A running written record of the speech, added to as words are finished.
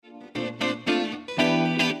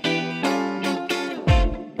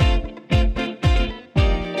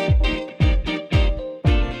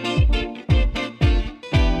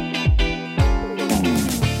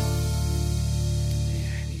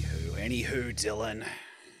Dylan.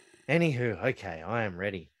 Anywho, okay, I am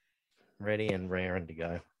ready. Ready and raring to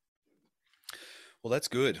go. Well, that's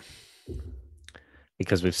good.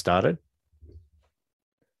 Because we've started.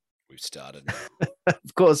 We've started.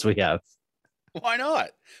 Of course we have. Why not?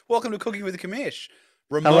 Welcome to Cooking with the Commish.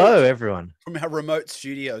 Hello, everyone. From our remote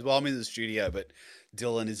studio. Well, I'm in the studio, but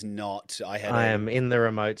Dylan is not. I am in the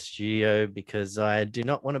remote studio because I do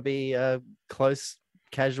not want to be a close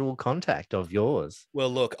casual contact of yours. Well,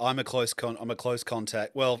 look, I'm a close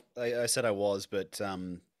contact. Well, I said I was, but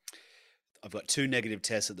I've got 2 negative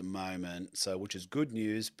tests at the moment, so which is good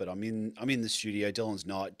news. But I'm in the studio. Dylan's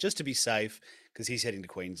not, just to be safe, because he's heading to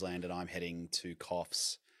Queensland and I'm heading to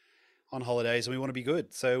Coffs on holidays, and we want to be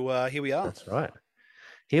good. So here we are. That's right.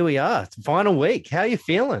 Here we are. It's final week. How are you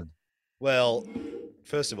feeling? Well,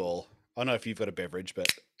 first of all, I don't know if you've got a beverage,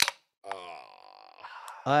 but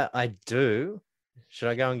I do. Should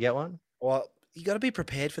I go and get one? Well, you got to be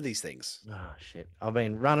prepared for these things. Oh shit! I've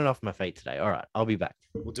been running off my feet today. All right, I'll be back.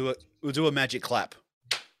 We'll do a magic clap.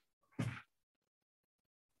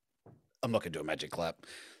 I'm not gonna do a magic clap.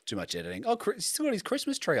 Too much editing. Oh, he's still got his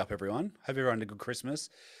Christmas tree up, everyone. Hope everyone had a good Christmas.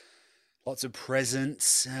 Lots of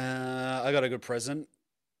presents. I got a good present.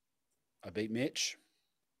 I beat Mitch.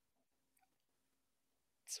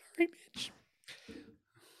 Sorry, Mitch.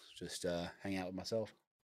 Just hang out with myself.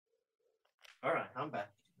 All right, I'm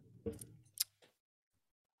back. I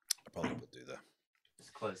probably would do that.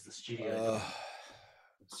 Just close the studio.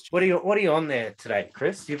 What are you on there today,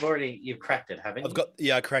 Chris? You've cracked it, haven't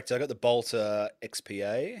you? I cracked it. I got the Bolter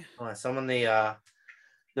XPA. Nice. I'm on the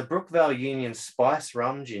Brookvale Union Spice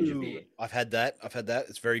Rum Ginger Beer. I've had that.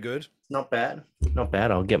 It's very good. Not bad. Not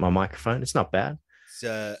bad. I'll get my microphone. It's not bad.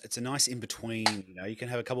 It's a nice in between. You know, you can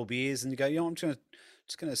have a couple of beers and you go, I'm just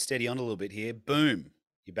gonna steady on a little bit here. Boom,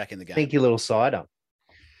 you're back in the game. Thank you, little cider.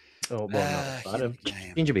 Oh, well, not cider.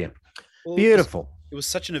 Ginger beer. Well, beautiful. It was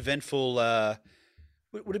such an eventful.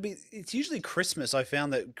 Would it be? It's usually Christmas. I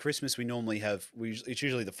found that Christmas we normally have. It's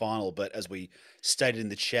usually the final, but as we stated in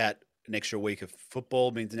the chat, an extra week of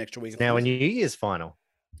football means an extra week. Now a New Year's final.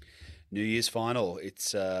 New Year's final.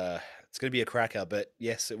 It's going to be a cracker. But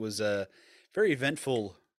yes, it was a very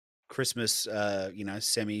eventful Christmas.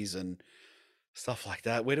 Semis and stuff like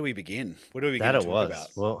that. Where do we begin? What do we begin to talk about?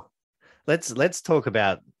 Well, let's talk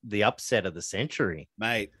about the upset of the century,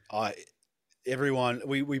 mate.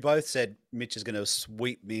 We both said Mitch is going to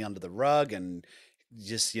sweep me under the rug, and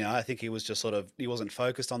just I think he was just he wasn't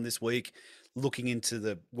focused on this week, looking into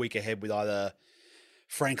the week ahead with either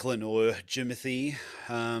Franklin or Jimothy.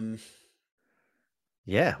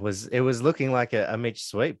 Yeah, it was looking like a Mitch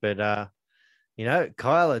sweep, but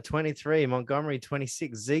Kyler 23, Montgomery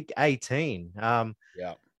 26, Zeke 18.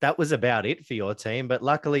 That was about it for your team, but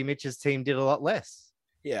luckily Mitch's team did a lot less.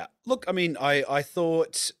 Yeah. Look, I mean, I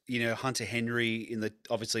thought, Hunter Henry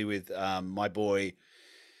obviously with my boy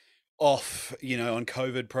off, on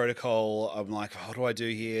COVID protocol. I'm like, what do I do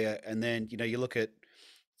here? And then, you look at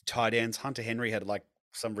tight ends. Hunter Henry had like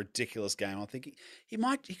some ridiculous game. I think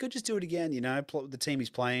he could just do it again, the team he's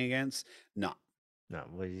playing against. No,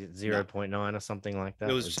 0.9 or something like that.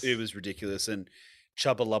 It was ridiculous. And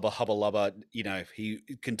Chubba Lubba, Hubba Lubba, he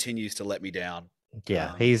continues to let me down.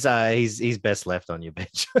 Yeah, he's best left on your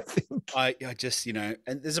bench, I think. I just, and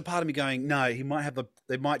there's a part of me going, no,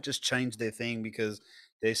 they might just change their thing because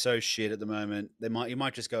they're so shit at the moment. He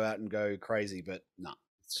might just go out and go crazy, but no,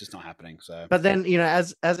 it's just not happening. So, but then,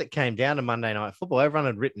 as it came down to Monday Night Football, everyone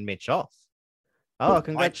had written Mitch off. Oh,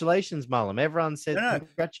 congratulations, Mullum. Everyone said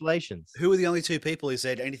congratulations. Who were the only two people who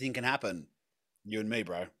said anything can happen? You and me,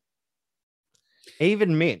 bro.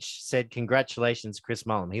 Even Mitch said, congratulations, Chris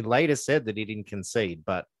Mullum. He later said that he didn't concede,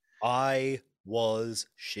 but I was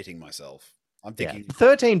shitting myself. I'm thinking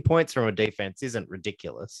 13 points from a defense isn't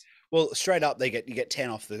ridiculous. Well, straight up, you get 10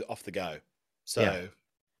 off the go. So,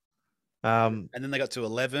 and then they got to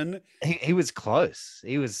 11. He was close.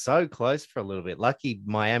 He was so close for a little bit. Lucky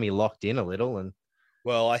Miami locked in a little. And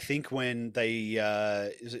well, I think when they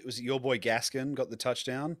was it your boy Gaskin got the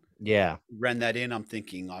touchdown? Yeah, ran that in. I'm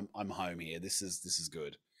thinking I'm home here. This is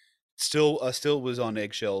good. I still was on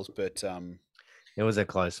eggshells, but it was a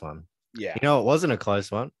close one. Yeah, it wasn't a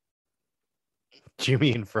close one.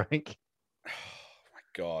 Jimmy and Frank. Oh my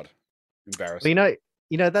god, embarrassing.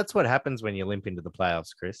 But that's what happens when you limp into the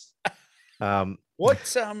playoffs, Chris.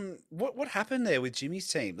 What happened there with Jimmy's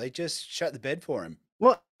team? They just shut the bed for him.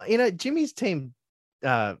 Well, Jimmy's team,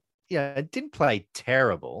 didn't play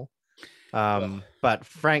terrible. But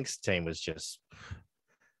Frank's team was just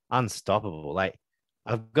unstoppable. Like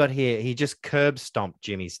I've got here, he just curb stomped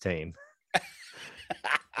Jimmy's team.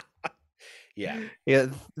 Yeah. Yeah,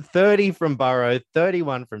 30 from Burrow,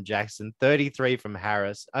 31 from Jackson, 33 from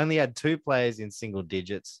Harris. Only had 2 players in single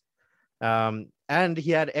digits. And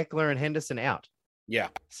he had Eckler and Henderson out. Yeah.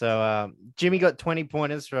 So Jimmy got 20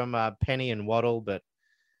 pointers from Penny and Waddle, but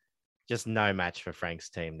just no match for Frank's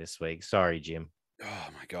team this week. Sorry, Jim. Oh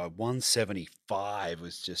my God. 175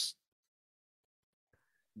 was just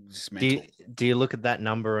Do mental. you look at that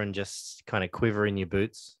number and just kind of quiver in your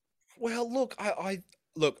boots? Well, look, I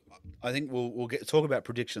think we'll talk about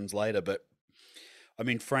predictions later, but I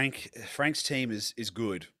mean Frank's team is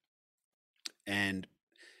good, and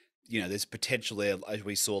there's potential there, as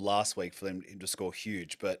we saw last week, for them to score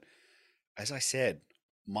huge. But as I said,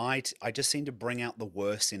 I just seem to bring out the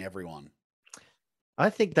worst in everyone. I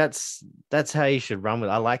think that's how you should run with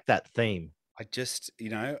it. I like that theme. I just,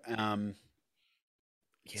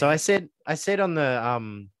 So I said on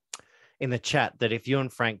the in the chat that if you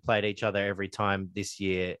and Frank played each other every time this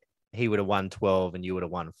year, he would have won 12 and you would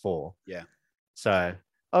have won 4. Yeah. So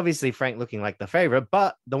obviously Frank looking like the favorite,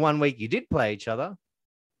 but the one week you did play each other,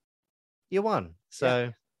 you won.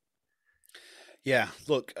 So yeah.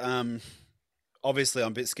 Look, obviously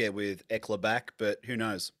I'm a bit scared with Eckler back, but who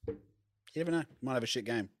knows? You never know. Might have a shit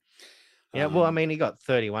game. Yeah, well, I mean, he got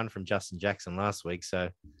 31 from Justin Jackson last week, so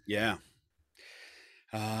yeah.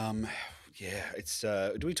 Yeah, it's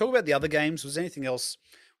do we talk about the other games? Was there anything else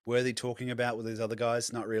worthy talking about with these other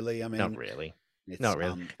guys? Not really. I mean, not really. Not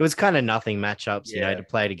really. It was kind of nothing matchups, to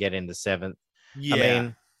play to get into 7th. Yeah. I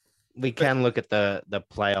mean, we can look at the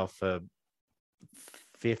playoff for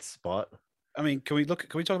 5th spot. I mean, can we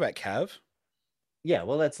talk about Cav? Yeah,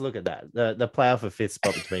 well, let's look at that. The playoff for 5th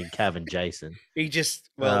spot between Cav and Jason. He just,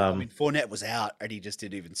 I mean, Fournette was out and he just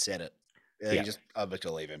didn't even set it. I'm going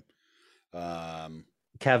to leave him.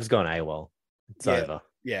 Cav's gone AWOL. It's over.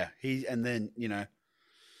 Yeah, and then,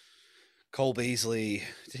 Cole Beasley,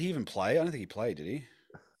 did he even play? I don't think he played, did he?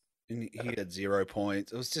 And he had 0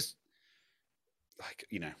 points. It was just like,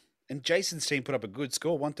 and Jason's team put up a good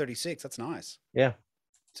score, 136. That's nice. Yeah.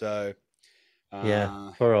 So,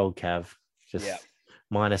 poor old Cav. Just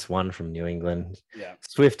 -1 from New England. Yeah.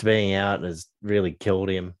 Swift being out has really killed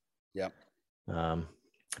him. Yeah.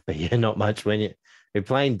 But yeah, not much when you're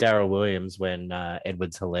playing Darrell Williams when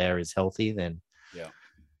Edwards-Helaire is healthy, then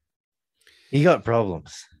you got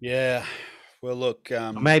problems. Yeah. Well, look,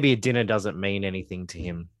 maybe a dinner doesn't mean anything to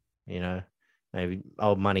him, maybe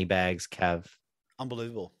old money bags, Cav.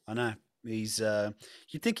 Unbelievable. I know. He's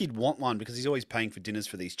you'd think he'd want one because he's always paying for dinners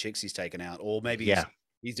for these chicks he's taken out, or maybe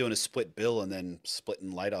he's doing a split bill and then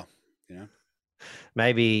splitting later,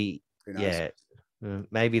 Maybe,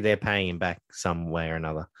 maybe they're paying him back some way or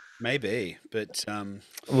another. Maybe, but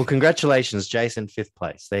well, congratulations, Jason, 5th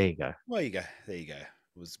place. There you go. There you go.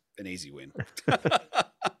 It was an easy win.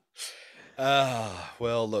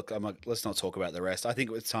 Well, look, let's not talk about the rest. I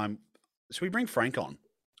think it's time. Should we bring Frank on?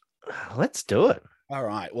 Let's do it. All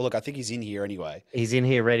right. Well, look, I think he's in here anyway. He's in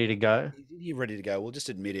here ready to go. He's in here ready to go. We'll just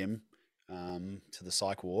admit him to the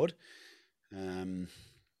psych ward.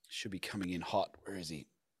 Should be coming in hot. Where is he?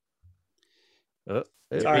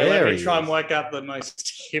 Sorry, let me try and work out the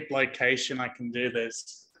most hip location I can do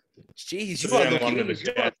this. Jeez,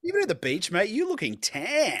 even at the beach, mate, you're looking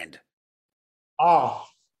tanned. Oh,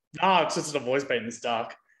 no, it's just the voice being this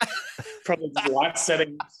dark. Probably the light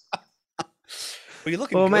setting. Well, you're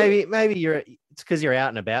looking well, good. maybe it's because you're out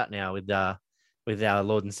and about now with our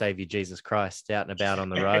Lord and Savior Jesus Christ out and about on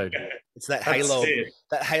the road. It's that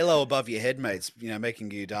halo above your head, mates,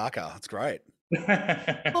 making you darker. It's great.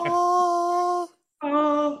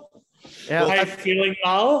 Yeah, how are you feeling,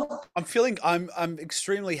 Mal? I'm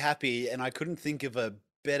extremely happy, and I couldn't think of a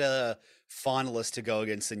better finalist to go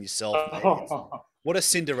against than yourself, mate. What a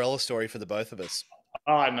Cinderella story for the both of us.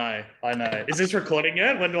 Oh, I know. Is this recording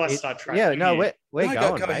yet? When do I start tracking? Yeah, no, we're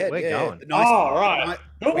going. Go ahead. We're going. Nice. Oh, right.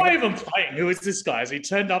 Who am I even playing? Who is this guy? Has he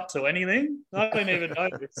turned up to anything? I don't even know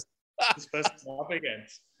this person's up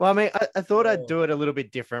against. Well, I mean, I thought I'd do it a little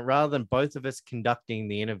bit different. Rather than both of us conducting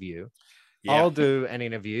the interview, I'll do an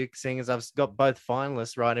interview, seeing as I've got both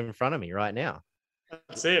finalists right in front of me right now.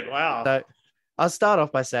 That's it. Wow. So I'll start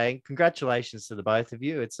off by saying congratulations to the both of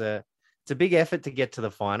you. It's a big effort to get to the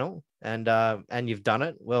final, and you've done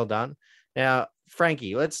it. Well done. Now,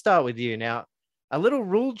 Frankie, let's start with you. Now, a little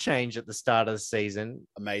rule change at the start of the season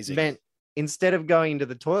meant instead of going into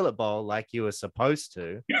the toilet bowl like you were supposed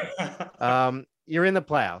to, you're in the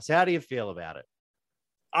playoffs. How do you feel about it?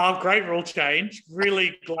 Great rule change.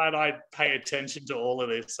 Really glad I pay attention to all of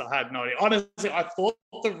this. I had no idea. Honestly, I thought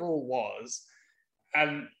the rule was,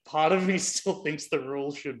 and part of me still thinks the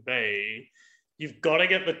rule should be, you've got to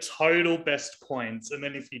get the total best points. And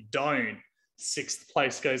then if you don't, sixth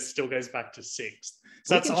place still goes back to sixth.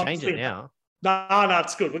 So we can change it now. No,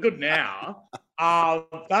 it's good. We're good now.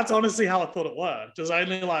 That's honestly how I thought it worked. It was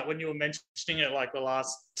only like when you were mentioning it like the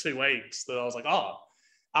last 2 weeks that I was like,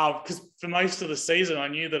 because for most of the season, I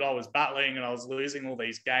knew that I was battling and I was losing all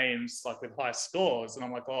these games like with high scores. And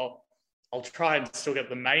I'm like, I'll try and still get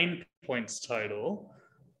the main points total.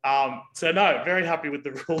 So no, very happy with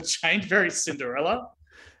the rule change. Very Cinderella.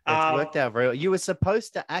 It's worked out very well. You were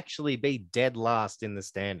supposed to actually be dead last in the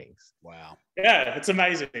standings. Wow. Yeah, it's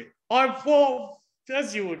amazing.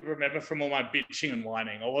 As you would remember from all my bitching and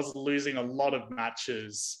whining, I was losing a lot of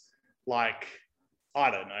matches, like, I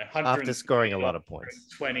don't know, after scoring a lot of points,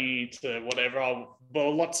 20 to whatever.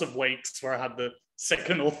 Lots of weeks where I had the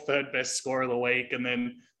second or third best score of the week and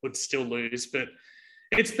then would still lose. But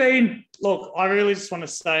it's been, look, I really just want to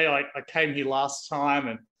say I came here last time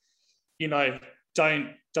and, you know,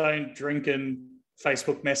 don't drink and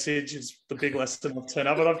Facebook message is the big lesson I've turned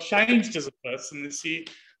up. But I've changed as a person this year.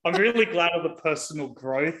 I'm really glad of the personal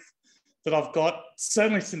growth that I've got,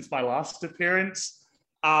 certainly since my last appearance.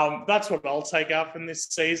 That's what I'll take out from this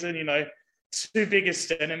season. You know, 2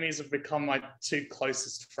 biggest enemies have become my 2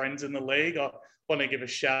 closest friends in the league. I want to give a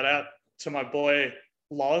shout out to my boy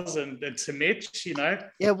Loz and to Mitch, you know.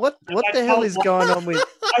 Yeah, what the hell is going on with...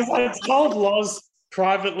 As I told Loz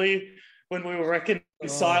privately when we were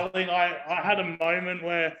reconciling, I had a moment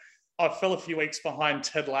where I fell a few weeks behind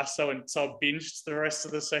Ted Lasso, and so I binged the rest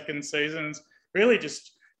of the second season. It's really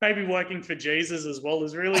just maybe working for Jesus as well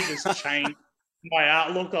has really just changed my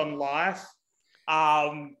outlook on life.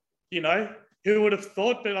 You know, who would have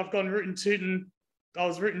thought? But I've gone rootin' tootin'. I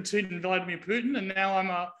was rootin' tootin' Vladimir Putin, and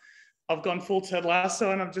now I've gone full Ted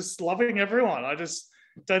Lasso, and I'm just loving everyone. I just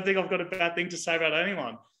don't think I've got a bad thing to say about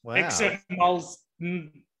anyone, except Mull's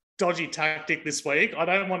dodgy tactic this week. I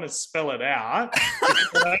don't want to spell it out. I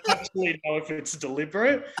don't actually know if it's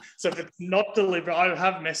deliberate. So if it's not deliberate, I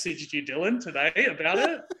have messaged you, Dylan, today about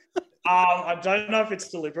it. I don't know if it's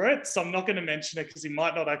deliberate, so I'm not going to mention it because he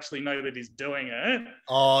might not actually know that he's doing it.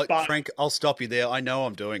 But Frank, I'll stop you there. I know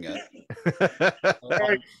I'm doing it.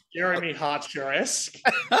 Very Jeremy Harcher-esque.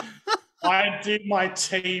 I did my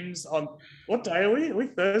teams on, what day are we? Are we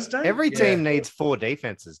Thursday? Every team needs 4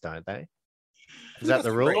 defenses, don't they? Is that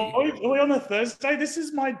the rule? Are we on a Thursday? This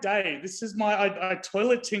is my day. This is I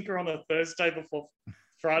toilet tinker on a Thursday before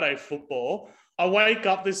Friday football. I wake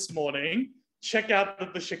up this morning, check out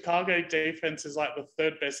that the Chicago defense is like the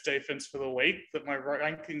 3rd best defense for the week that my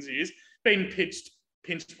rankings use, being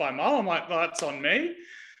pinched by Mull. I'm like, that's on me.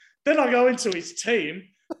 Then I go into his team,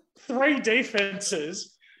 3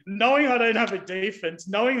 defenses, knowing I don't have a defense,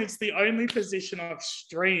 knowing it's the only position I've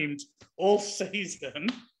streamed all season,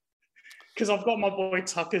 because I've got my boy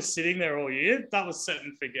Tucker sitting there all year. That was set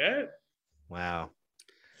and forget. Wow.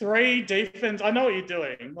 3 defense. I know what you're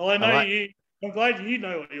doing. Well, I know you. I'm glad you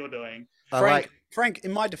know what you're doing. Frank,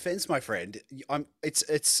 in my defense, my friend, I'm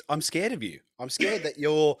scared of you. I'm scared that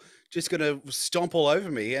you're just going to stomp all over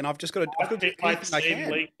me, and I've just got to. I think my team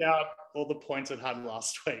leaked out all the points it had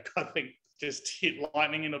last week. I think just hit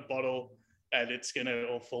lightning in a bottle, and it's going to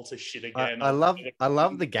all fall to shit again. I love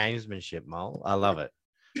the gamesmanship, Mull. I love it.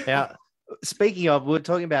 Now, speaking of, we're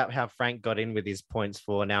talking about how Frank got in with his points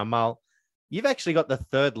for. Now, Mull, you've actually got the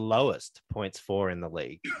 3rd lowest points for in the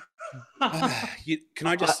league. Can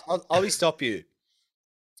I just? I'll stop you.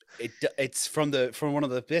 It's from one of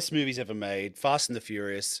the best movies ever made, Fast and the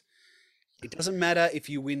Furious. It doesn't matter if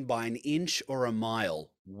you win by an inch or a mile.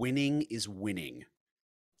 Winning is winning.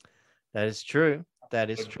 That is true. That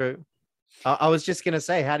is true. I was just going to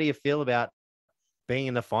say, how do you feel about being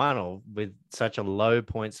in the final with such a low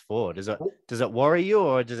points for? Does it worry you,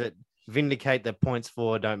 or does it vindicate that points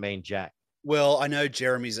for don't mean jack? Well, I know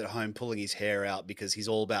Jeremy's at home pulling his hair out because he's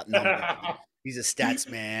all about numbers. He's a stats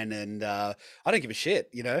man, and I don't give a shit.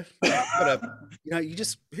 You know,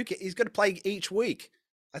 he's got to play each week.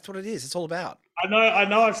 That's what it is. It's all about. I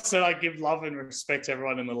know. I've said I give love and respect to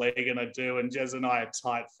everyone in the league, and I do. And Jez and I are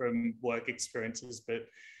tight from work experiences, but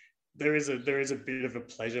there is a bit of a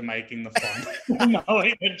pleasure making the fun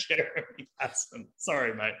knowing that Jeremy hasn't.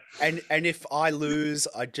 Sorry, mate. And if I lose,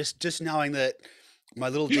 I just knowing that my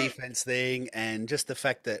little defense thing, and just the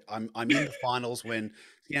fact that I'm in the finals when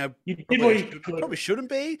probably shouldn't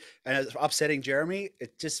be, and it's upsetting Jeremy.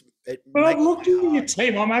 But I've looked at your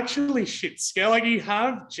team. I'm actually shit scared. Like, you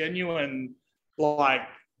have genuine like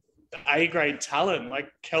A-grade talent, like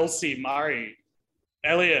Kelsey, Murray,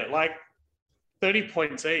 Elliott, like 30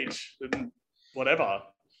 points each, and whatever.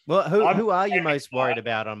 Well, who are you most worried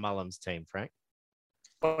about on Mullum's team, Frank?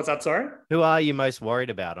 What's that, sorry? Who are you most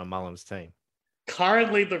worried about on Mullum's team?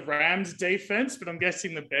 currently the Rams defense, but I'm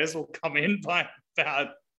guessing the Bears will come in by about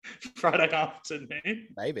Friday afternoon.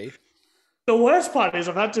 Maybe. The worst part is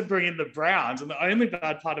I've had to bring in the Browns, and the only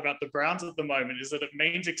bad part about the Browns at the moment is that it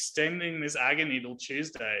means extending this agony till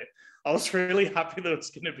Tuesday. I was really happy that it's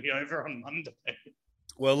going to be over on Monday.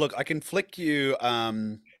 Well, look, I can flick you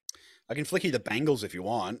the Bengals if you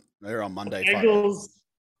want. They're on Monday. Bengals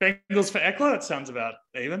for Eckler. That sounds about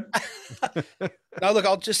even. No, look,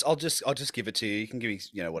 I'll just give it to you. You can give me,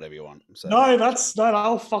 whatever you want. So. No,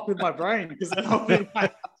 I'll fuck with my brain because then I'll be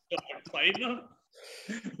like,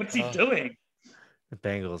 what's he doing? The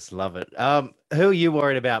Bengals love it. Who are you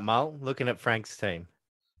worried about, Mull? Looking at Frank's team.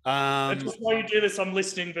 Just while you do this, I'm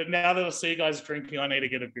listening. But now that I see you guys drinking, I need to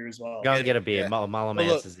get a beer as well. Go and get a beer. Yeah. Mull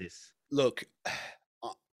answers this. Look,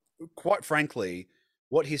 quite frankly,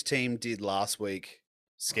 what his team did last week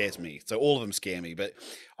scares me. So all of them scare me. But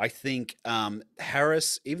I think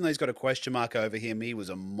Harris, even though he's got a question mark over him, he was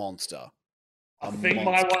a monster. I think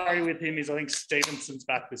my worry with him is I think Stevenson's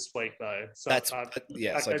back this week though. So that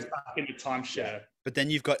goes back into timeshare. Yeah. But then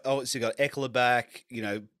you've got Eckler back.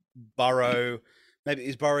 Burrow. Maybe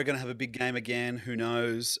is Burrow going to have a big game again? Who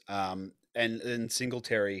knows? And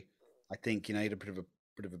Singletary, I think he had a bit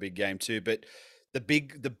of a big game too. But the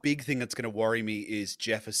big thing that's going to worry me is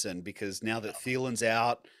Jefferson, because now that Thielen's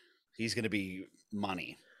out, he's going to be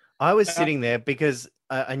money. I was sitting there because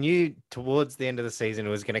I knew towards the end of the season it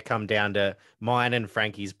was going to come down to mine and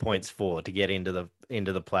Frankie's points for to get into the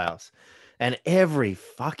playoffs. And every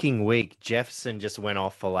fucking week, Jefferson just went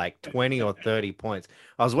off for like 20 or 30 points.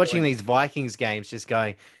 I was watching these Vikings games just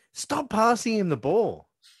going, stop passing him the ball.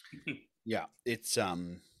 Yeah, it's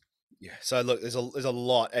So look, there's a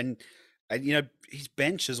lot, and his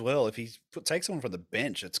bench as well. If he takes someone from the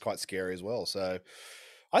bench, it's quite scary as well. So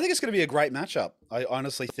I think it's going to be a great matchup. I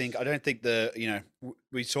honestly think. I don't think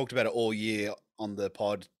we talked about it all year on the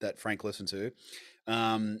pod that Frank listened to.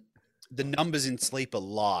 The numbers in Sleeper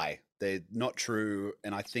lie. They're not true,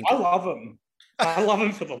 and I think I love them. I love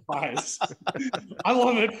them for the lies. I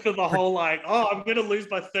love it for the whole I'm going to lose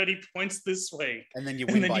by 30 points this week, and then you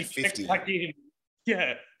win by 50.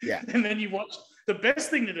 Yeah. And then you watch. The best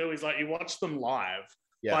thing to do is you watch them live.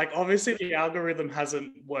 Yeah. Obviously the algorithm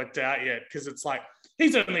hasn't worked out yet because it's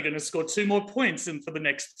he's only going to score 2 more points for the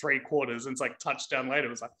next 3 quarters. And it's touchdown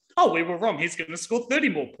later. It's we were wrong. He's going to score 30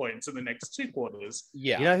 more points in the next 2 quarters.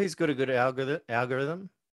 Yeah. You know who's got a good algorithm?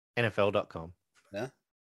 NFL.com. Yeah.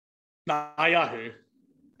 Nah, Yahoo.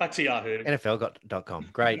 Back to Yahoo. NFL.com.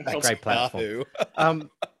 Great platform. All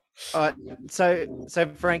right. So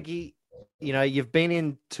Frankie, you've been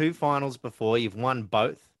in 2 finals before. You've won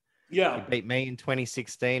both. Yeah. You beat me in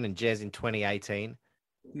 2016 and Jez in 2018.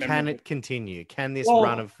 Can it continue? Can this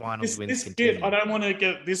run of finals wins continue? I don't want to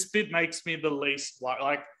get this bit makes me the least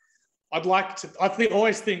I'd like to.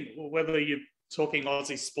 Always think whether you're talking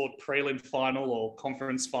Aussie sport prelim final or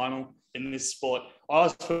conference final in this sport, I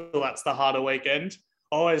always feel that's the harder weekend.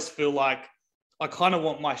 I always feel I kind of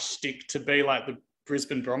want my shtick to be like the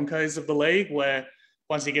Brisbane Broncos of the league, where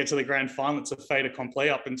once you get to the grand final, it's a fait accompli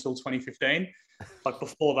up until 2015.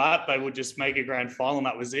 Before that, they would just make a grand final and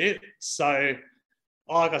that was it. So,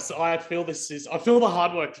 I feel the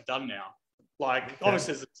hard work's done now.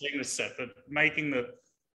 Obviously there's a team is set, but making the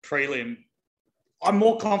prelim, I'm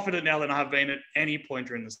more confident now than I have been at any point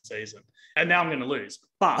during the season. And now I'm going to lose,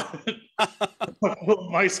 but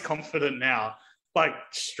I'm most confident now.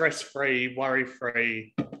 Stress-free,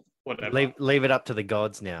 worry-free, whatever. Leave it up to the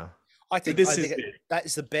gods now. I think that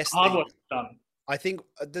is the best hard thing. Work done. I think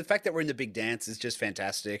the fact that we're in the big dance is just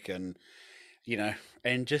fantastic, and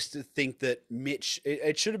and just to think that Mitch,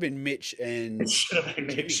 it should have been Mitch and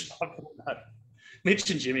Mitch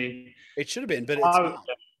and Jimmy. It should have been, but it's not.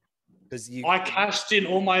 I cashed in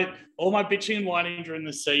all my bitching and whining during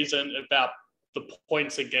the season about the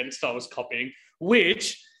points against I was copying,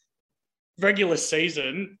 which regular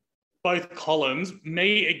season, both columns,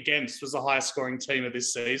 me against was the highest scoring team of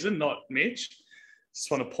this season, not Mitch.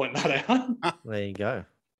 Just want to point that out. There you go.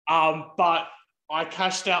 But I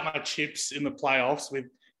cashed out my chips in the playoffs with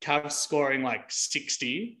Cavs scoring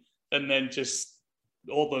 60 and then just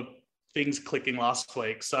all the things clicking last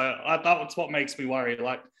week. So that's what makes me worry.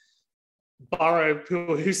 Burrow,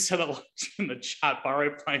 who said it in the chat,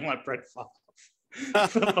 Burrow playing like Brett Favre.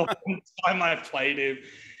 For the long time I played him,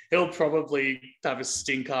 he'll probably have a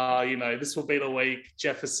stinker. This will be the week.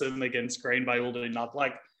 Jefferson against Green Bay will do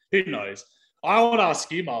nothing. Who knows? I want to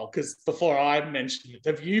ask you, Mal, because before I mentioned it,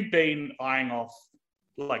 have you been eyeing off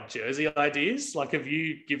jersey ideas? Have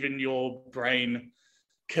you given your brain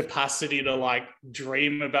capacity to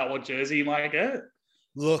dream about what jersey you might get?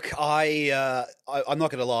 Look, I'm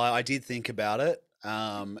not going to lie. I did think about it,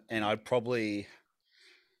 and I'd probably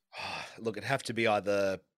look. It'd have to be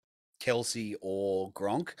either Kelsey or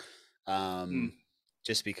Gronk,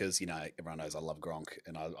 just because everyone knows I love Gronk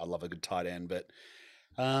and I love a good tight end. But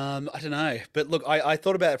I don't know. But look, I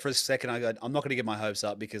thought about it for a second. I'm not going to get my hopes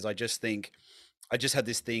up because I just think I just had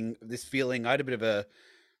this feeling. I had a bit of a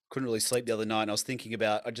couldn't really sleep the other night, and I was thinking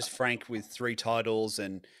about Frank with 3 titles,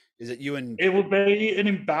 and is it you and it would be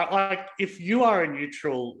an like if you are a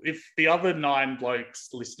neutral, if the other 9 blokes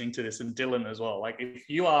listening to this and Dylan as well, like if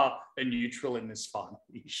you are a neutral in this fun,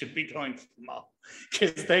 you should be going for Mull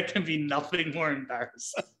because there can be nothing more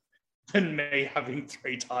embarrassing than me having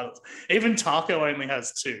 3 titles. Even Taco only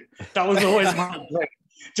has 2. That was always my dream.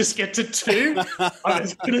 Just get to 2. I'm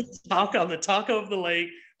as good as Taco. I'm the Taco of the league.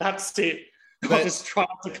 That's it. I just try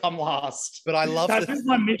not to come last. But I love that is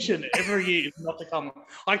my mission every year is not to come.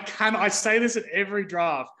 I say this at every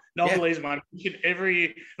draft. No one believes my mission every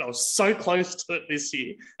year. And I was so close to it this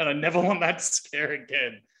year, and I never want that scare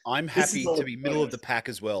again. I'm happy to be middle of the pack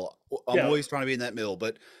as well. I'm always trying to be in that middle,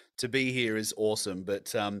 but to be here is awesome.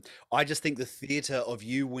 But I just think the theatre of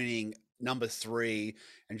you winning number 3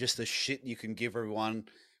 and just the shit you can give everyone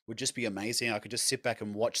would just be amazing. I could just sit back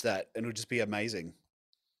and watch that, and it would just be amazing.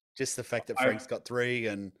 Just the fact that Frank's got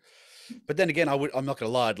 3, but then again, I'm not going to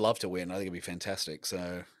lie. I'd love to win. I think it'd be fantastic.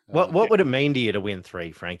 So, what would it mean to you to win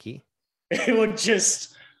 3, Frankie? It would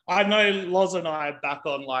just. I know Loz and I are back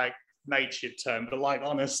on like mateship term, but like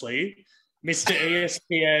honestly, Mr.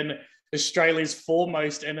 ESPN, Australia's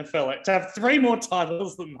foremost NFL, to have 3 more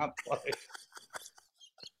titles than that bloke.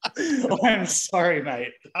 I'm sorry,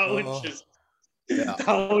 mate. That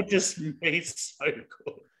would just be so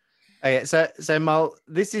good. Okay, so Mull,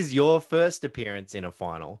 this is your first appearance in a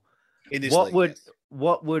final. In this league,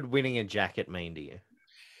 what would winning a jacket mean to you?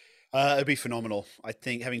 It'd be phenomenal. I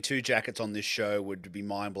think having 2 jackets on this show would be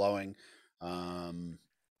mind blowing, and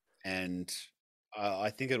I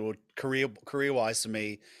think it would career wise for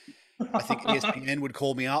me. I think ESPN would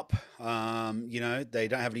call me up. They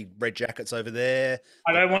don't have any red jackets over there.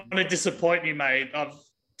 I don't want to disappoint you, mate. I've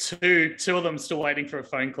two of them still waiting for a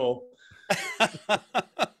phone call.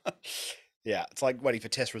 Yeah, it's like waiting for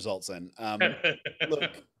test results. Then, look,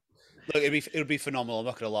 it'd be phenomenal. I'm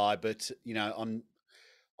not going to lie, but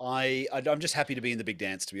I'm just happy to be in the big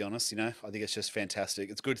dance. To be honest, I think it's just fantastic.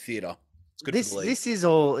 It's good theatre. It's good. This is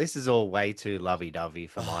all way too lovey-dovey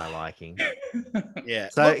for my liking. Yeah.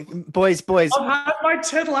 So, boys, I've had my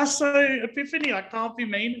Ted Lasso epiphany. I can't be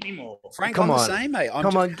mean anymore. Frank, I'm the same, mate.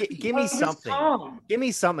 Give me something. Give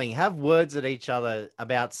me something. Have words at each other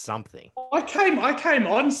about something. I came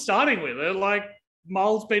on starting with it. Like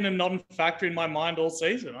Mull's been a non-factor in my mind all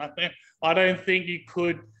season. I don't think you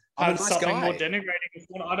could have something more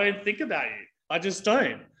denigrating. I don't think about you. I just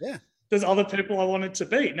don't. Yeah. There's other people I wanted to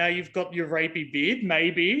be. Now you've got your rapey beard.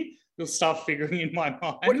 Maybe you'll start figuring in my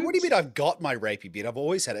mind. What do you mean I've got my rapey beard? I've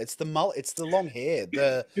always had it. It's the mullet. It's the long hair.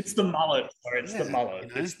 It's the mullet. Sorry, it's the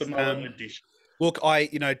mullet. It's the mullet edition. Look,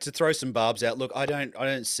 to throw some barbs out. Look, I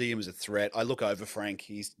don't see him as a threat. I look over Frank.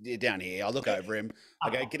 He's down here. I look over him. I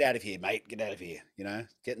go, get out of here, mate. Get out of here.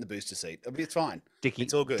 Get in the booster seat. It's fine.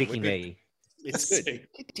 It's all good. Dicky me. It's good.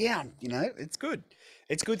 Get down. It's good.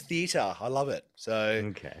 It's good theatre. I love it. So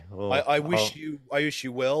okay. Well, I wish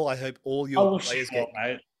you well. I hope all your players get.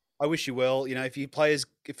 Mate. I wish you well. If you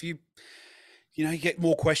get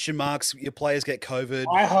more question marks, your players get COVID.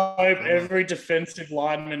 I hope every defensive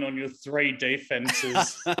lineman on your 3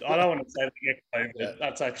 defenses. I don't want to say they get COVID. Yeah.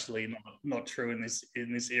 That's actually not true in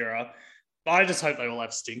this era. But I just hope they all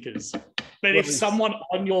have stinkers. But if someone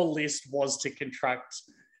on your list was to contract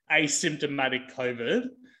asymptomatic COVID,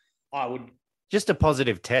 I would. Just a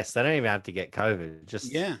positive test. They don't even have to get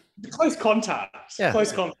COVID. Close contact. Yeah.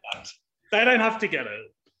 Close contact. They don't have to get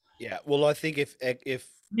it. Yeah. Well, I think if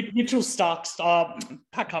Mitchell Stark style,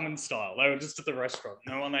 Pat Cummins style, they were just at the restaurant.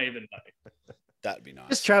 No one even know. That'd be nice.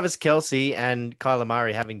 Just Travis Kelce and Kyler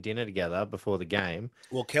Murray having dinner together before the game.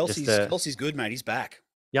 Well, Kelsey's good, mate. He's back.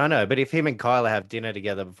 Yeah, I know. But if him and Kyler have dinner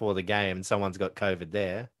together before the game and someone's got COVID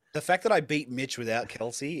there. The fact that I beat Mitch without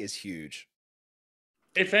Kelsey is huge.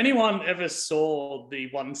 If anyone ever saw the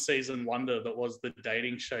one season wonder that was the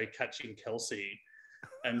dating show Catching Kelsey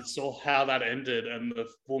and saw how that ended and the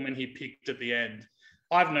woman he picked at the end,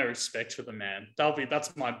 I have no respect for the man.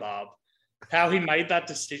 That's my barb. How he made that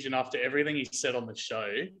decision after everything he said on the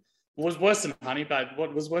show was worse than Honey Badger.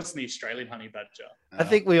 What was worse than the Australian Honey Badger? I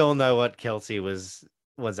think we all know what Kelsey was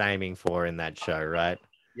aiming for in that show, right?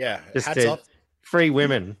 Yeah. Just free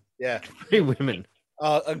women. Yeah. Free women.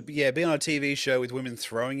 Yeah, being on a TV show with women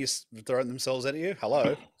throwing themselves at you.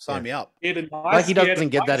 Hello, sign me up. Like he doesn't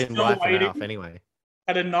get that in Wife and Alf anyway.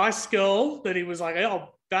 Had a nice girl that he was like,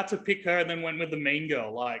 oh, about to pick her, and then went with the mean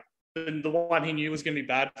girl, like the one he knew was going to be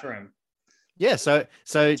bad for him. Yeah, so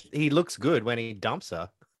he looks good when he dumps her.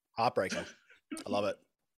 Heartbreaker. I love it.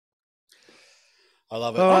 I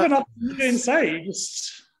love it. I don't know what you can say.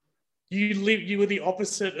 You were the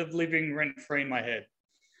opposite of living rent free in my head.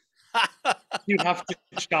 You have to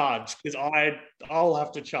charge because I'll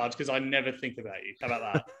have to charge because I never think about you. How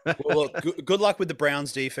about that? Well, look, good luck with the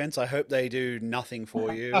Browns defense. I hope they do nothing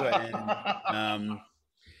for you. And,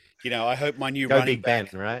 I hope my new running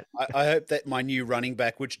back, right? I hope that my new running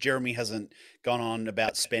back, which Jeremy hasn't gone on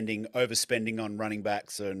about overspending on running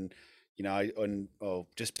backs and,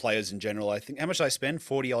 just players in general. I think, how much did I spend?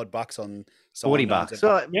 40 odd bucks on someone. $40.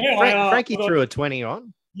 So Frankie threw a 20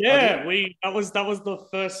 on. Yeah, that was the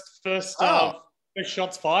first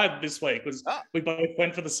shots fired this week. We both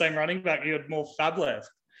went for the same running back. You had more fab left.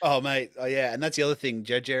 Oh, mate. Oh, yeah. And that's the other thing.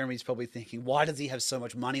 Jeremy's probably thinking, why does he have so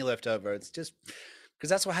much money left over? It's just because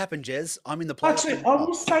that's what happened, Jez. I'm in the playoffs. Actually, I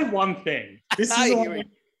will say one thing. This is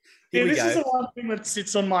the one thing that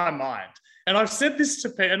sits on my mind. And I've said this to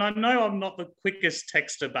people, and I know I'm not the quickest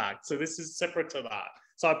texter back, so this is separate to that.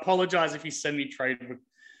 So I apologize if you send me trade.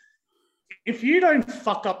 If you don't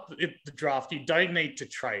fuck up the draft, you don't need to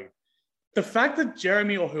trade. The fact that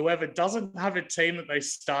Jeremy or whoever doesn't have a team that they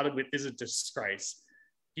started with is a disgrace.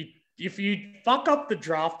 If you fuck up the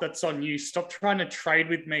draft, that's on you. Stop trying to trade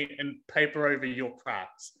with me and paper over your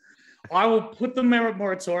cracks. I will put the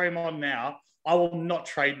moratorium on now. I will not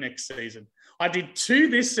trade next season. I did 2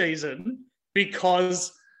 this season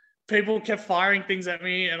because people kept firing things at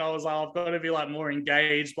me, and I was like, I've got to be like more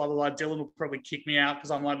engaged, blah, blah, blah. Dylan will probably kick me out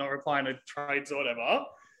because I'm like not replying to trades or whatever.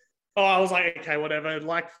 Oh, I was like, okay, whatever.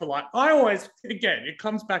 Like for like, I always, again, it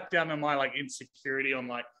comes back down to my like insecurity on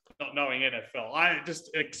like not knowing NFL. I just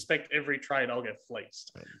expect every trade I'll get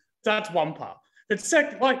fleeced. That's one part. But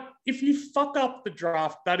second, like if you fuck up the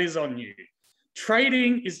draft, that is on you.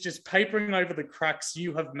 Trading is just papering over the cracks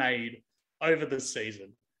you have made over the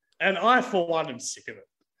season. And I, for one, am sick of it.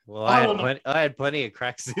 Well, I had plenty of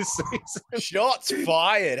cracks this season. Shots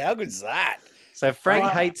fired. How good is that? So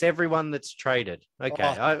Frank hates everyone that's traded. Okay,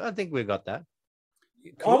 I think we've got that.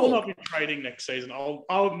 Cool. I will not be trading next season. I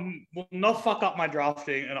will not fuck up my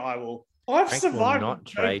drafting, and I will. I've Frank survived not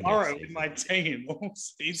trade with my team.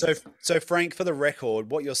 So Frank, for the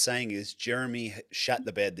record, what you're saying is Jeremy shat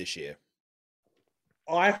the bed this year.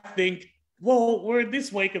 I think. Well, we're in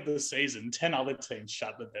this week of the season. 10 other teams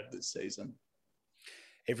shut the bed this season.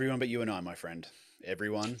 Everyone but you and I, my friend.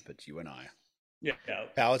 Everyone but you and I. Yeah.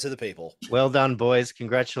 Power to the people. Well done, boys.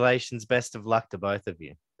 Congratulations. Best of luck to both of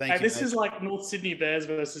you. Thank you. This is like North Sydney Bears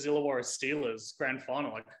versus Illawarra Steelers grand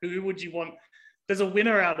final. Like, who would you want? There's a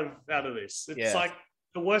winner out of this. It's like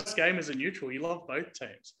the worst game is a neutral. You love both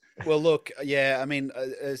teams. Well, look, yeah, I mean,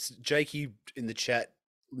 as Jakey in the chat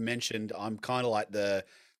mentioned, I'm kind of like the,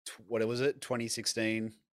 what was it,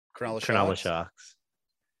 2016 Cronulla Sharks.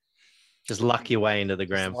 Just luck your way into the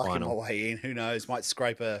grand final. My way in. Who knows? Might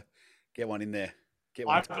get one in there.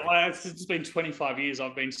 It's been 25 years.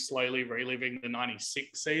 I've been slowly reliving the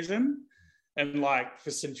 96 season. And like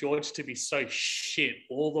for St. George to be so shit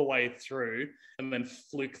all the way through and then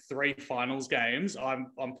fluke 3 finals games,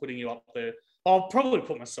 I'm putting you up there. I'll probably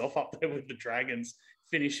put myself up there with the Dragons,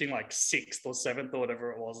 finishing like 6th or 7th or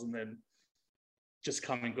whatever it was, and then just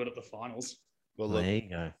coming good at the finals. Well, look, there you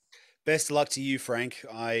go. Best of luck to you, Frank.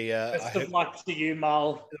 Best of luck to you,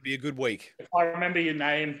 Mal. It'll be a good week. If I remember your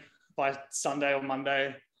name by Sunday or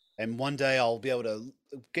Monday. And one day I'll be able to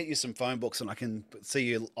get you some phone books and I can see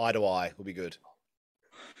you eye to eye. It'll be good.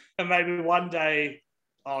 And maybe one day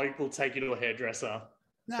we'll take you to a hairdresser.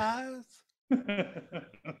 No.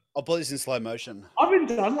 I'll put this in slow motion. I haven't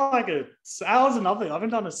done another thing. I haven't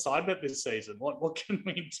done a side bet this season. What can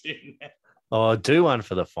we do now? Oh, do one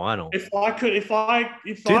for the final. If I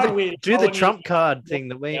win, do the trump card thing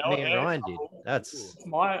that me and Ryan did. That's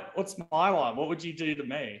what's my one? What would you do to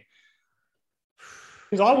me?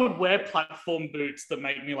 Because I would wear platform boots that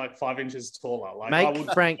make me like 5 inches taller.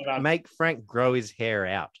 Like make Frank grow his hair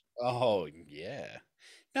out. Oh yeah.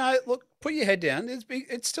 No, look, put your head down.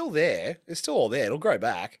 It's still there. It's still all there. It'll grow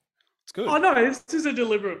back. It's good. Oh no, this is a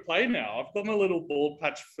deliberate play now. I've got my little bald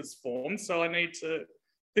patch was formed, so I need to.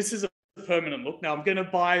 This is a permanent look now. I'm going to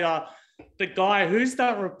buy the guy. Who's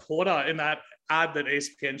that reporter in that ad that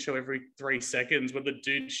ESPN show every 3 seconds, where the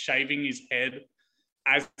dude's shaving his head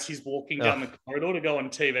as he's walking down the corridor to go on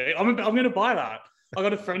TV. I'm going to buy that. I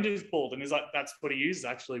got a friend who's bald, and he's like, that's what he uses.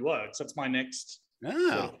 Actually works. That's my next.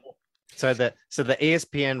 So the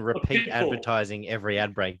ESPN repeat advertising every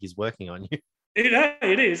ad break is working on you.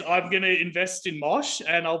 It is. I'm going to invest in Mosh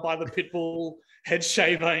and I'll buy the Pitbull head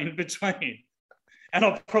shaver in between. And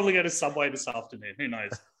I'll probably go to Subway this afternoon. Who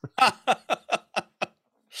knows?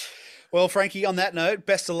 Well, Frankie, on that note,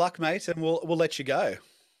 best of luck, mate, and we'll let you go.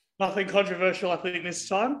 Nothing controversial, I think, this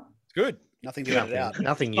time. Good. Nothing to edit out.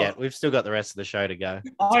 Nothing yet. We've still got the rest of the show to go.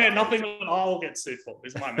 Oh, yeah, nothing that I'll get sued for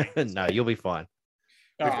is my mate. No, you'll be fine.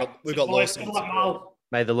 We've got lawsuits.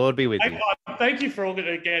 May the Lord be with you. Thank you for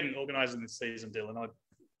organising this season, Dylan.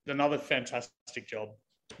 Another fantastic job.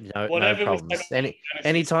 No problems.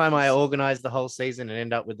 Anytime I organise the whole season and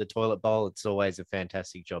end up with the toilet bowl, it's always a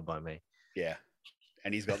fantastic job by me. Yeah,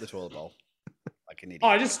 and he's got the toilet bowl. Like an idiot.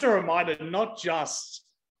 Oh, just a reminder, not just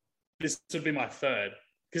this would be my third,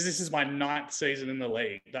 because this is my 9th season in the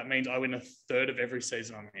league. That means I win a third of every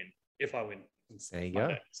season I'm in, if I win. There you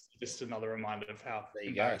go. Just another reminder of how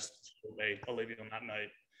embarrassed it will be. I'll leave you on that note.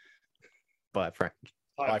 Bye, Frank.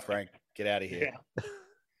 Bye, Frank. Get out of here. Yeah.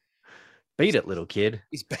 Beat it, little kid.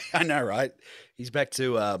 He's back, I know, right? He's back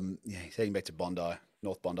to he's heading back to Bondi,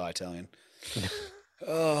 North Bondi Italian.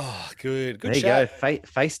 Oh, good. There you go,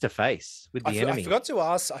 face to face with the enemy. I forgot to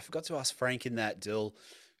ask Frank in that deal.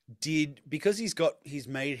 Because he's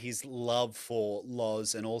made his love for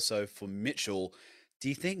Loz and also for Mitchell. Do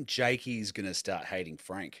you think Jakey's going to start hating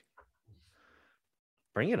Frank?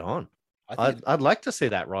 Bring it on. I'd like to see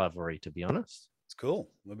that rivalry, to be honest. It's cool.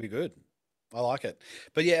 It'll be good. I like it.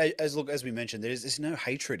 But yeah, as we mentioned, there's no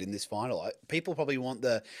hatred in this final. People probably want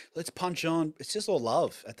let's punch on. It's just all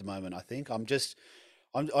love at the moment, I think. I'm just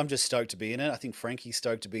stoked to be in it. I think Frankie's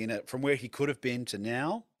stoked to be in it from where he could have been to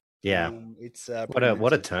now. Yeah. It's what a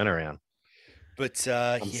turnaround. But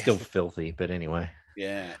I'm still filthy, but anyway.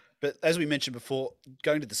 Yeah. But as we mentioned before,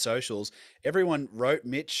 going to the socials, everyone wrote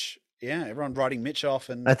Mitch. Yeah, everyone writing Mitch off.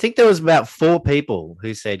 And I think there was about 4 people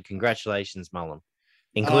who said, congratulations, Mullum,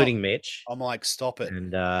 including Mitch. I'm like, stop it.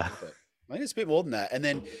 And stop it. I think it's a bit more than that. And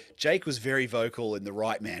then Jake was very vocal in the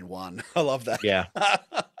right man won. I love that. Yeah.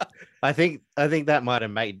 I think that might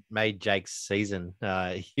have made Jake's season.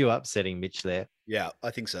 You upsetting Mitch there. Yeah,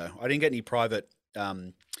 I think so. I didn't get any private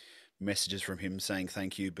messages from him saying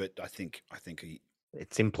thank you, but I think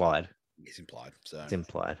it's implied. It's implied. So it's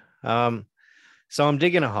implied. So I'm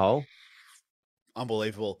digging a hole.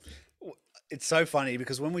 Unbelievable. It's so funny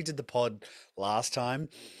because when we did the pod last time,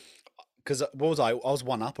 because what was I was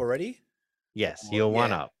 1 up already. Yes, you're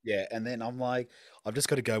 1 up. Yeah, and then I'm like, I've just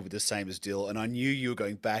got to go with the same as Dill, and I knew you were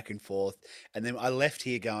going back and forth, and then I left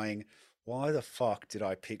here going, why the fuck did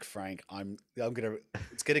I pick Frank?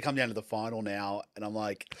 It's gonna come down to the final now, and I'm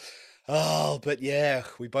like, oh, but yeah,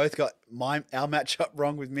 we both got our matchup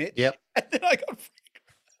wrong with Mitch. Yep. And then I got Frank.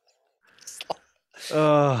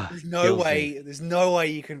 Oh, there's no way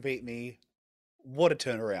you can beat me. What a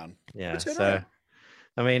turnaround. Yeah. So,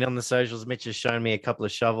 I mean, on the socials, Mitch has shown me a couple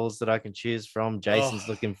of shovels that I can choose from. Jason's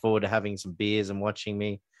looking forward to having some beers and watching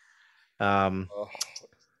me.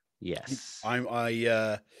 Yes. It's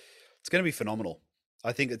going to be phenomenal.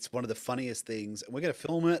 I think it's one of the funniest things, and we're going to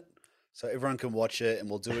film it so everyone can watch it, and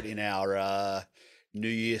we'll do it in our New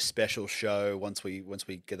Year special show once we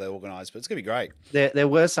get that organized. But it's going to be great. There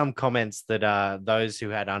were some comments that those who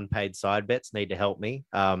had unpaid side bets need to help me.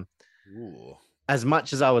 As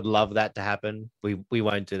much as I would love that to happen, we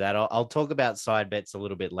won't do that. I'll talk about side bets a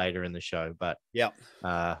little bit later in the show, but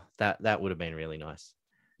that would have been really nice.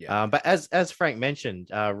 Yeah. But as Frank mentioned,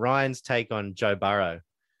 Ryan's take on Joe Burrow,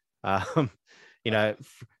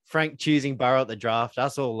 Frank choosing Burrow at the draft,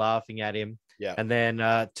 us all laughing at him. Yeah. And then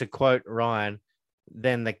to quote Ryan,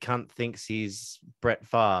 then the cunt thinks he's Brett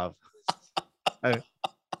Favre.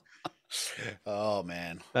 Oh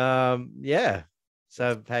man. Yeah.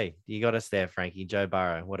 So hey, you got us there, Frankie. Joe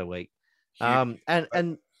Burrow, what a week.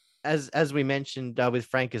 And as we mentioned with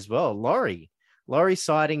Frank as well, Laurie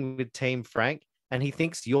siding with Team Frank, and he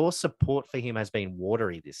thinks your support for him has been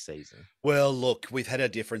watery this season. Well, look, we've had our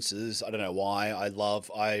differences. I don't know why.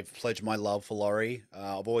 I've pledged my love for Laurie.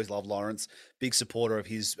 I've always loved Lawrence. Big supporter of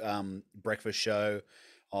his breakfast show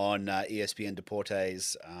on ESPN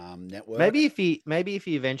Deportes network. Maybe if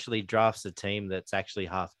he eventually drafts a team that's actually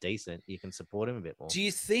half decent, you can support him a bit more. Do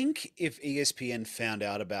you think if ESPN found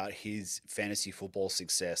out about his fantasy football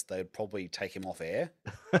success, they'd probably take him off air?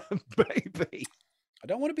 Maybe. I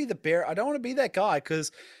don't want to be the bear. I don't want to be that guy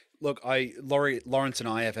because, look, Lawrence and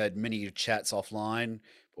I have had many chats offline,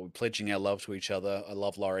 but we're pledging our love to each other. I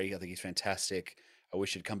love Laurie. I think he's fantastic. I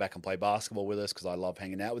wish he'd come back and play basketball with us because I love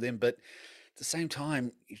hanging out with him. But at the same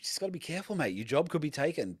time, you just got to be careful, mate. Your job could be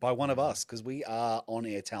taken by one of us because we are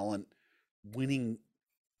on-air talent winning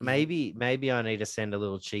maybe I need to send a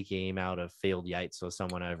little cheeky email to Field Yates or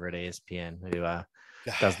someone over at ESPN who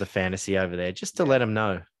does the fantasy over there, just to let them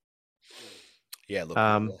know. Yeah, look.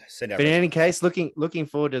 But in any case, looking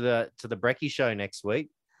forward to the Brecky show next week.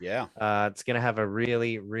 Yeah, it's going to have a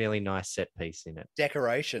really, really nice set piece in it.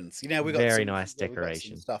 Decorations. We got very nice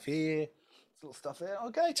decoration stuff here, little stuff there.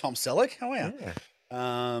 Okay, Tom Selleck, how are you?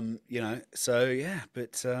 Yeah. So yeah,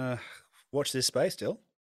 but watch this space still.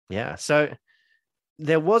 Yeah. So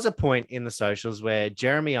there was a point in the socials where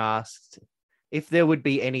Jeremy asked if there would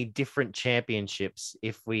be any different championships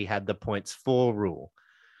if we had the points 4 rule.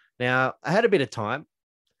 Now, I had a bit of time,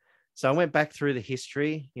 so I went back through the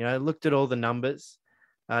history, looked at all the numbers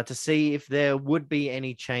to see if there would be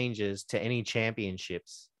any changes to any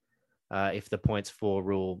championships if the points 4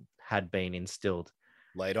 rule had been instilled.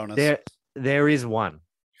 Laid on us. There is one.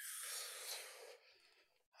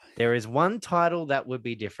 There is one title that would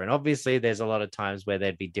be different. Obviously, there's a lot of times where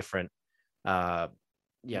there'd be different people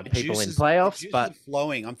in playoffs, but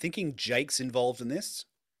flowing. I'm thinking Jake's involved in this.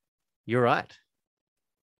 You're right.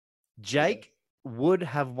 Jake would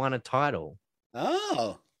have won a title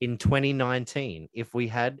in 2019 if we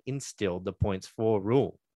had instilled the points 4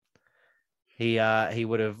 rule. He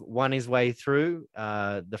would have won his way through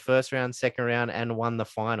the first round, second round, and won the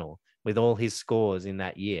final with all his scores in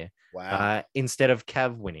that year. Wow. Instead of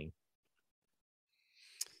Cav winning.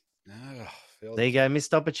 There you go.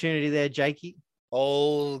 Missed opportunity there, Jakey.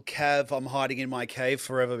 Old Cav, I'm hiding in my cave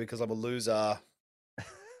forever because I'm a loser.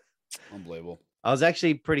 Unbelievable. I was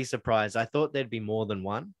actually pretty surprised. I thought there'd be more than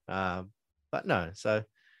one, but no. So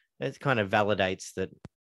it kind of validates that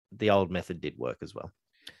the old method did work as well.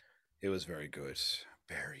 It was very good.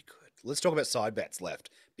 Very good. Let's talk about side bets left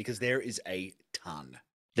because there is a ton.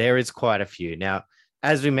 There is quite a few. Now,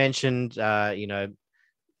 as we mentioned, I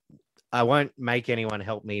won't make anyone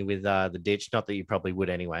help me with the ditch. Not that you probably would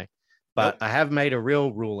anyway, but I have made a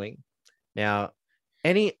real ruling. Now,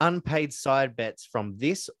 any unpaid side bets from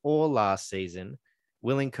this or last season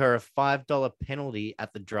will incur a $5 penalty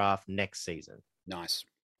at the draft next season. Nice.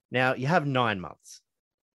 Now, you have 9 months.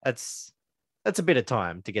 That's a bit of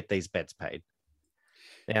time to get these bets paid.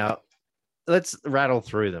 Now, let's rattle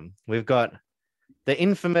through them. We've got the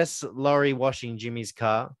infamous Laurie washing Jimmy's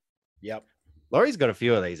car. Yep. Laurie's got a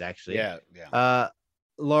few of these, actually. Yeah.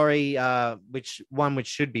 Laurie, which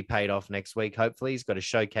should be paid off next week, hopefully. He's got to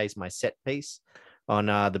showcase my set piece on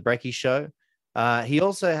the Brecky show. He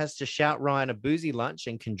also has to shout Ryan a boozy lunch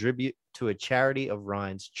and contribute to a charity of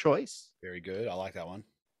Ryan's choice. Very good. I like that one.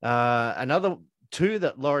 Another 2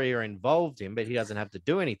 that Laurie are involved in, but he doesn't have to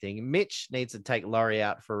do anything. Mitch needs to take Laurie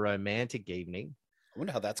out for a romantic evening. I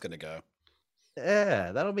wonder how that's going to go.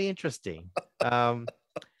 Yeah, that'll be interesting.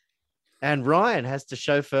 And Ryan has to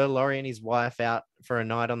chauffeur Laurie and his wife out for a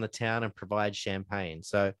night on the town and provide champagne.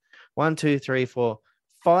 So 1, 2, 3, 4,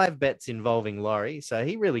 5 bets involving Laurie. So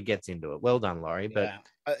he really gets into it. Well done, Laurie. But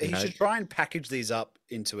he should try and package these up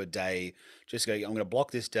into a day. Just go, I'm going to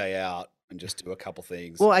block this day out and just do a couple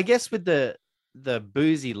things. Well, I guess with the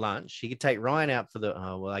boozy lunch, he could take Ryan out for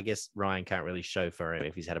I guess Ryan can't really chauffeur him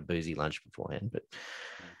if he's had a boozy lunch beforehand, but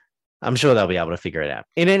I'm sure they'll be able to figure it out.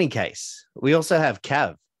 In any case, we also have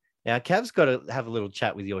Cav. Now, Cav's got to have a little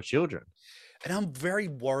chat with your children. And I'm very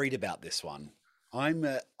worried about this one.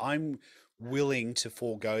 I'm willing to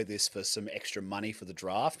forego this for some extra money for the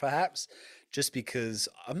draft, perhaps, just because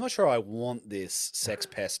I'm not sure I want this sex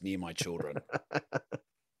pest near my children.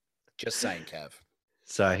 Just saying, Cav.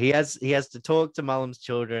 So he has to talk to Mullum's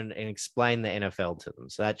children and explain the NFL to them.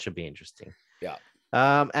 So that should be interesting. Yeah.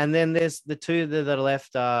 And then there's the 2 that are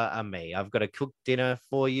left are me. I've got to cook dinner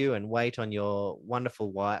for you and wait on your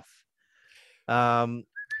wonderful wife. And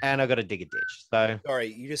I've got to dig a ditch. So sorry,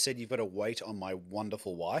 you just said you've got to wait on my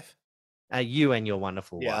wonderful wife. You and your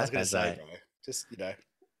wonderful wife. Yeah, I was going to say, bro.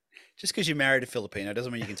 Just because you're married a Filipino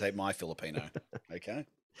doesn't mean you can take my Filipino. Okay.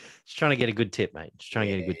 Just trying to get a good tip, mate. Just trying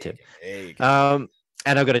to get a good tip. There you go.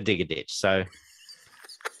 And I've got to dig a ditch. So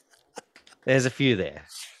there's a few there.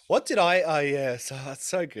 What did yeah, so it's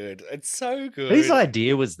so good. It's so good. Whose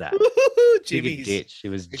idea was that? Jimmy's. Ditch. It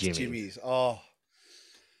was Jimmy's. Oh,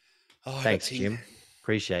 thanks, Jim.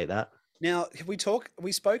 Appreciate that. Now, have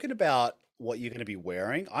we spoken about what you're going to be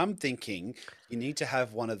wearing? I'm thinking you need to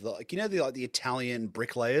have one of the, the Italian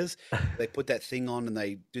bricklayers. They put that thing on and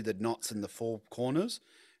they do the knots in the 4 corners,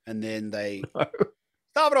 and then they. No.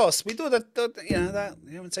 Stavros, we do that. That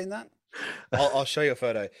you haven't seen that? I'll show you a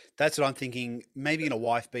photo. That's what I'm thinking. Maybe in a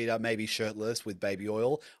wife beater, maybe shirtless with baby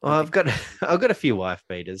oil. Well, I've got a few wife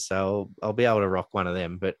beaters, so I'll be able to rock one of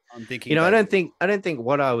them. But I'm thinking, I don't think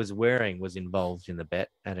what I was wearing was involved in the bet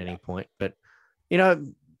at any point. But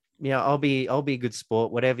Yeah, I'll be a good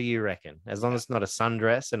sport, whatever you reckon. As long as it's not a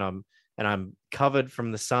sundress and I'm covered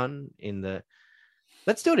from the sun in the.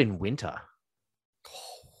 Let's do it in winter.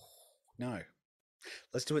 No.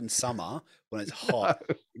 Let's do it in summer when it's hot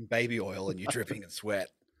in baby oil and you're dripping in sweat.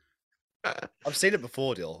 I've seen it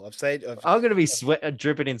before, Dill. I'm going to be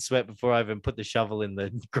dripping in sweat before I even put the shovel in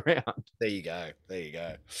the ground. There you go.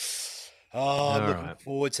 Oh, I'm looking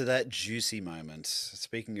forward to that juicy moment.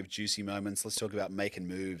 Speaking of juicy moments, let's talk about making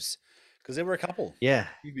moves because there were a couple. Yeah,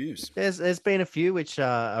 few moves. There's been a few which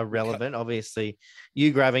are relevant. Obviously,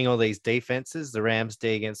 you grabbing all these defenses: the Rams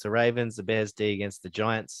D against the Ravens, the Bears D against the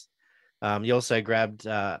Giants. You also grabbed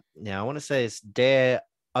now I want to say it's Dare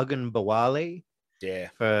Ogunbowale. Yeah.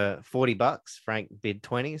 For $40. Frank bid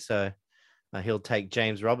 20, so he'll take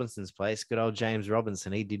James Robinson's place. Good old James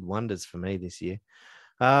Robinson. He did wonders for me this year.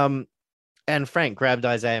 And Frank grabbed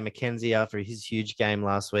Isaiah McKenzie after his huge game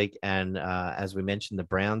last week. And as we mentioned, the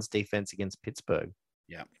Browns defense against Pittsburgh.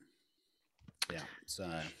 Yeah. So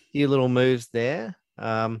a few little moves there.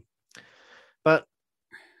 But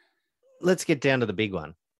let's get down to the big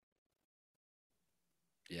one.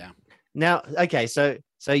 Yeah. Now, okay, so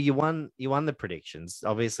you won the predictions.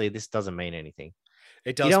 Obviously, this doesn't mean anything.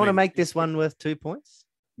 It does. You don't want to make this one worth 2 points?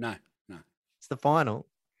 No. It's the final.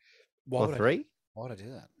 Or 3? Why would I do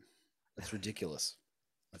that? That's ridiculous.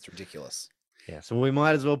 Yeah, so we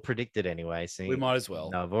might as well predict it anyway. We might as well.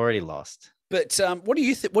 No, I've already lost. But what are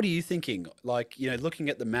you thinking? Like, looking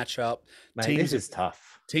at the matchup, mate, this is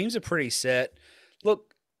tough. Teams are pretty set.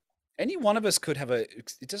 Look, any one of us could have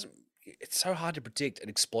it's so hard to predict an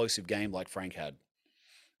explosive game like Frank had.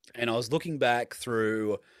 And I was looking back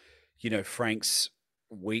through, Frank's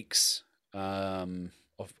weeks of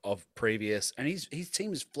previous, and his team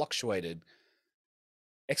has fluctuated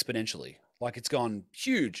exponentially. Like it's gone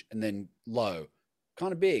huge and then low,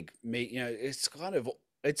 kind of big. It's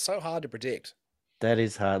so hard to predict. That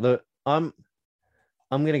is hard. Look, I'm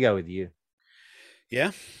gonna go with you.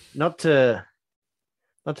 Yeah. Not to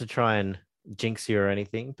try and jinx you or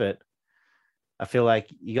anything, but I feel like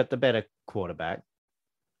you got the better quarterback.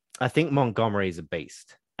 I think Montgomery is a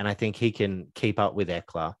beast, and I think he can keep up with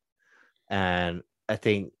Eckler. And I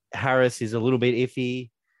think Harris is a little bit iffy.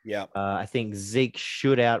 Yeah. I think Zeke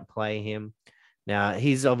should outplay him. Now,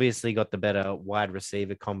 he's obviously got the better wide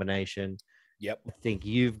receiver combination. Yep. I think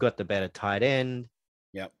you've got the better tight end.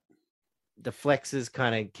 Yep. The flexes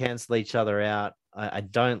kind of cancel each other out. I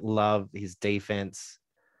don't love his defense.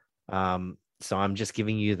 So I'm just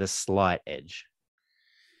giving you the slight edge.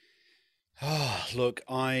 Oh, look,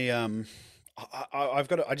 I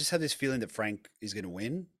just had this feeling that Frank is going to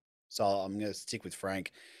win, so I'm going to stick with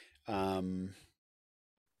Frank. For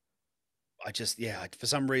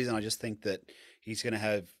some reason, I just think that he's going to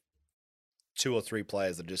have 2 or 3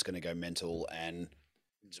 players that are just going to go mental and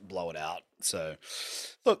just blow it out. So,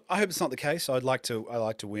 look, I hope it's not the case. I like to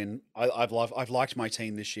win. I've liked my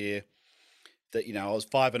team this year. That I was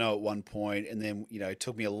 5-0 at one point, and then it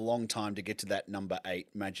took me a long time to get to that number 8,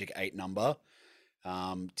 magic 8 number.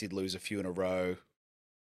 Did lose a few in a row.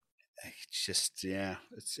 It's just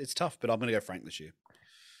it's tough, but I'm going to go Frank this year.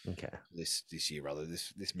 Okay. This year rather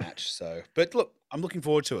this match. So, but look, I'm looking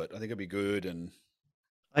forward to it. I think it'll be good. And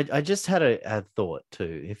I just had a thought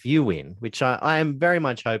too. If you win, which I am very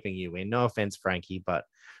much hoping you win. No offense, Frankie, but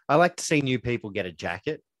I like to see new people get a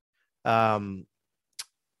jacket.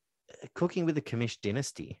 Cooking with the Commish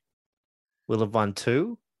dynasty will have won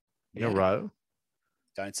 2 in a row.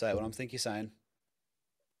 Don't say what I'm think you're saying.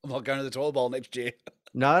 I'm not going to the toilet bowl next year.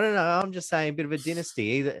 No. I'm just saying a bit of a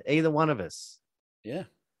dynasty. Either one of us. Yeah.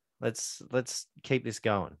 Let's keep this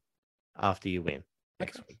going after you win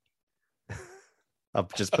next week. I'll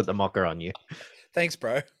just put the mocker on you. Thanks,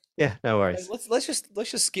 bro. Yeah, no worries. Let's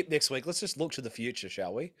just skip next week. Let's just look to the future,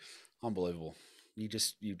 shall we? Unbelievable. You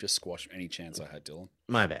just squashed any chance I had, Dylan.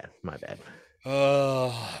 My bad.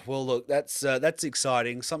 Oh, well, look, that's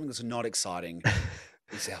exciting. Something that's not exciting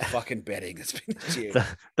is our fucking betting that's been this year.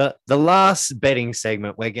 The last betting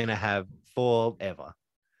segment we're gonna have forever.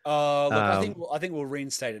 Look, I think we'll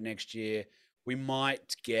reinstate it next year. We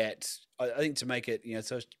might get, I think, to make it,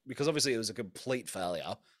 so because obviously it was a complete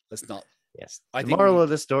failure. Let's not. Yes. The moral of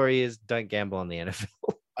the story is don't gamble on the NFL.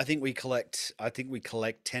 I think we collect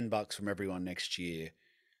 $10 from everyone next year,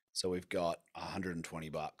 so we've got $120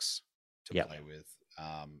 to play with.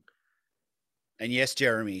 And yes,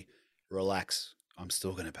 Jeremy, relax. I'm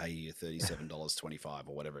still going to pay you $37.25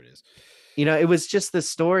 or whatever it is. It was just the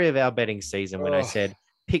story of our betting season when I said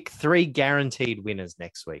pick 3 guaranteed winners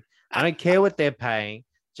next week. I don't care what they're paying,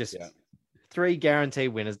 just 3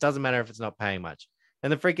 guaranteed winners. Doesn't matter if it's not paying much.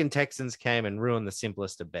 And the freaking Texans came and ruined the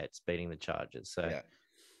simplest of bets, beating the Chargers. So. Yeah.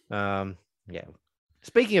 Yeah.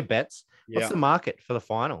 Speaking of bets, what's the market for the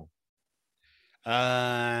final?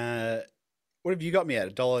 What have you got me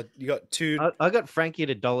at? $1? You got two. I got Frankie at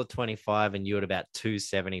 $1.25 and you at about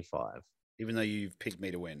 $2.75. Even though you've picked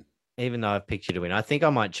me to win. Even though I've picked you to win. I think I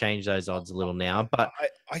might change those odds a little now, but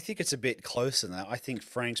I think it's a bit closer than that. I think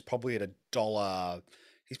Frank's probably at $1.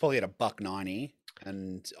 He's probably at $1.90,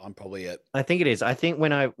 and I'm probably at. I think it is. I think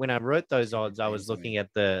when I wrote those odds, I was looking at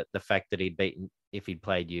the fact that he'd beaten. If he'd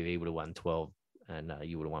played you, he would have won 12, and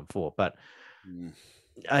you would have won 4. But and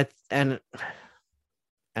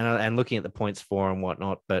looking at the points for and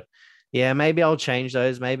whatnot. But yeah, maybe I'll change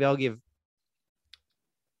those. Maybe I'll give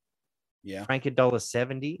Frank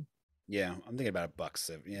 $1.70. Yeah, I'm thinking about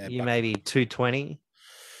 $1.70. Yeah, you maybe $2.20.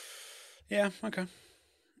 Yeah. Okay.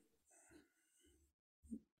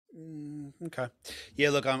 Okay. Yeah.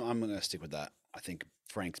 Look, I'm going to stick with that. I think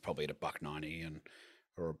Frank's probably at $1.90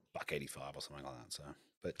 or $1.85 or something like that. So,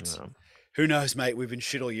 but who knows, mate? We've been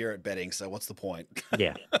shit all year at betting. So what's the point?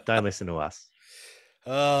 Yeah. Don't listen to us.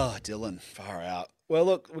 Oh, Dylan, far out. Well,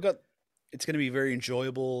 look, it's going to be very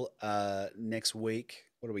enjoyable next week.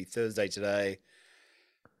 What are we? Thursday today.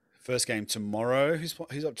 First game tomorrow.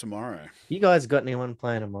 Who's up tomorrow? You guys got anyone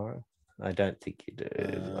playing tomorrow? I don't think you do.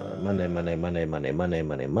 Monday. No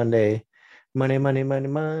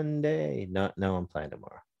one playing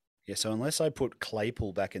tomorrow. Yeah, so unless I put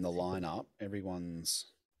Claypool back in the lineup,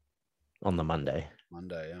 everyone's on the Monday.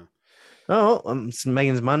 Monday, yeah. Oh,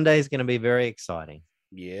 Megan's Monday is going to be very exciting.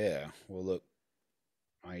 Yeah. Well, look,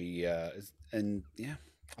 I don't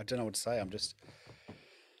know what to say. I'm just.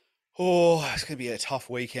 Oh, it's going to be a tough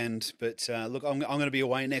weekend. But look, I'm going to be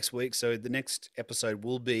away next week. So the next episode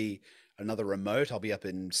will be another remote. I'll be up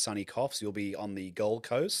in sunny Coffs. You'll be on the Gold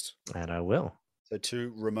Coast. And I will. So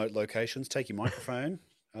 2 remote locations. Take your microphone.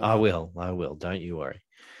 I will. Don't you worry.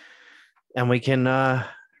 And we can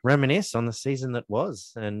reminisce on the season that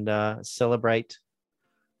was and celebrate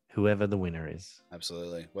whoever the winner is.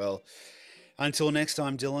 Absolutely. Well, until next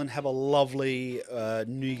time, Dylan, have a lovely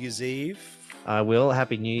New Year's Eve. I will.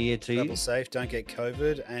 Happy New Year to you. Travel safe. Don't get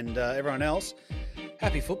COVID. And everyone else,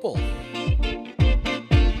 happy football.